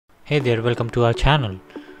Hey there, welcome to our channel.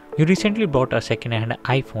 You recently bought a second-hand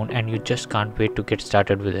iPhone and you just can't wait to get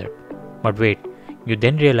started with it. But wait, you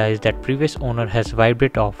then realize that previous owner has wiped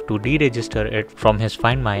it off to deregister it from his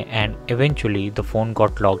Find My and eventually the phone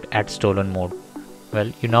got locked at stolen mode. Well,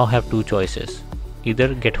 you now have two choices.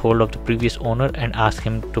 Either get hold of the previous owner and ask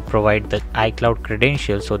him to provide the iCloud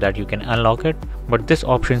credentials so that you can unlock it, but this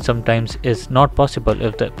option sometimes is not possible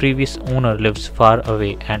if the previous owner lives far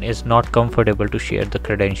away and is not comfortable to share the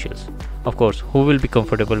credentials. Of course, who will be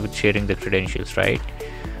comfortable with sharing the credentials, right?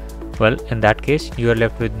 Well, in that case, you are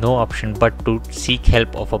left with no option but to seek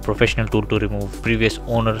help of a professional tool to remove previous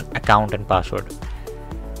owner account and password.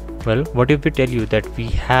 Well, what if we tell you that we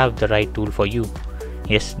have the right tool for you?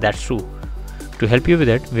 Yes, that's true. To help you with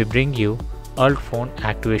it, we bring you UltFone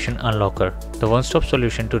Activation Unlocker, the one-stop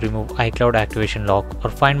solution to remove iCloud activation lock or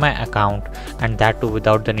Find My account, and that too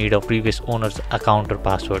without the need of previous owner's account or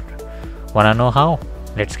password. Wanna know how?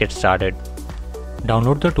 Let's get started.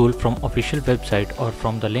 Download the tool from official website or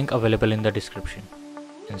from the link available in the description.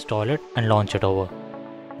 Install it and launch it over.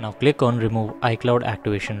 Now click on Remove iCloud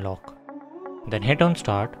Activation Lock. Then hit on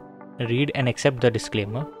Start, read and accept the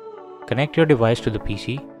disclaimer, connect your device to the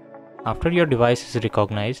PC. After your device is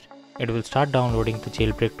recognized, it will start downloading the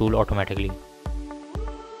jailbreak tool automatically.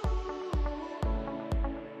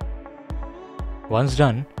 Once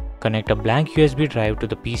done, connect a blank USB drive to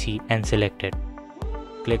the PC and select it.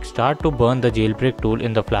 Click Start to burn the jailbreak tool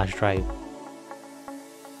in the flash drive.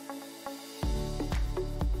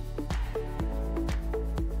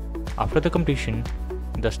 After the completion,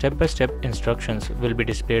 the step-by-step instructions will be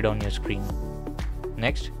displayed on your screen.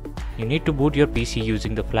 Next, you need to boot your PC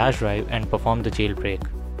using the flash drive and perform the jailbreak.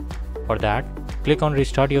 For that, click on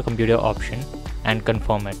Restart Your Computer option and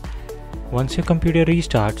confirm it. Once your computer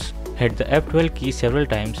restarts, hit the F12 key several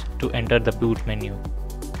times to enter the boot menu.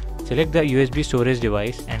 Select the USB storage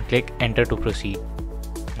device and click Enter to proceed.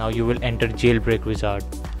 Now you will enter Jailbreak Wizard.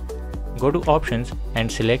 Go to Options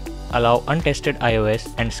and select Allow Untested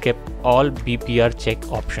iOS and skip all BPR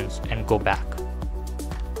check options and go back.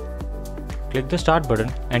 Click the Start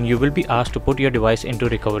button and you will be asked to put your device into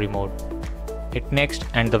recovery mode. Hit Next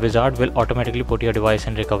and the wizard will automatically put your device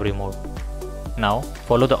in recovery mode. Now,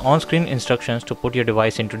 follow the on-screen instructions to put your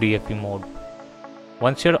device into DFU mode.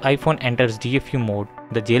 Once your iPhone enters DFU mode,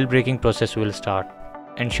 the jailbreaking process will start.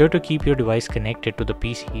 Ensure to keep your device connected to the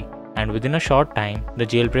PC and within a short time, the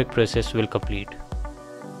jailbreak process will complete.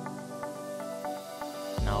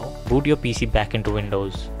 Now, boot your PC back into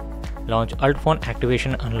Windows. Launch UltFone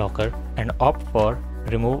Activation Unlocker and opt for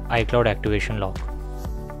Remove iCloud Activation Lock.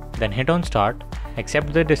 Then hit on Start,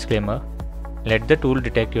 accept the disclaimer, let the tool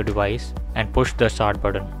detect your device and push the Start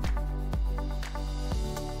button.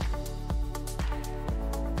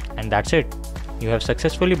 And that's it. You have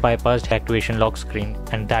successfully bypassed the activation lock screen,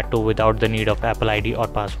 and that too without the need of Apple ID or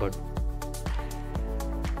password.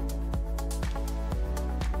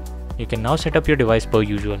 You can now set up your device per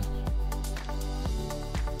usual.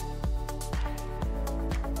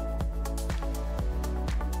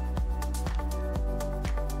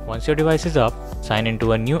 Once your device is up, sign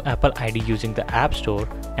into a new Apple ID using the App Store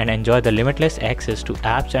and enjoy the limitless access to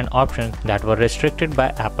apps and options that were restricted by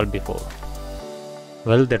Apple before.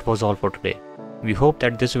 Well, that was all for today. We hope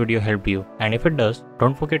that this video helped you, and if it does,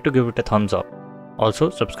 don't forget to give it a thumbs up. Also,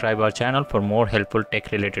 subscribe our channel for more helpful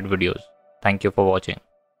tech related videos. Thank you for watching.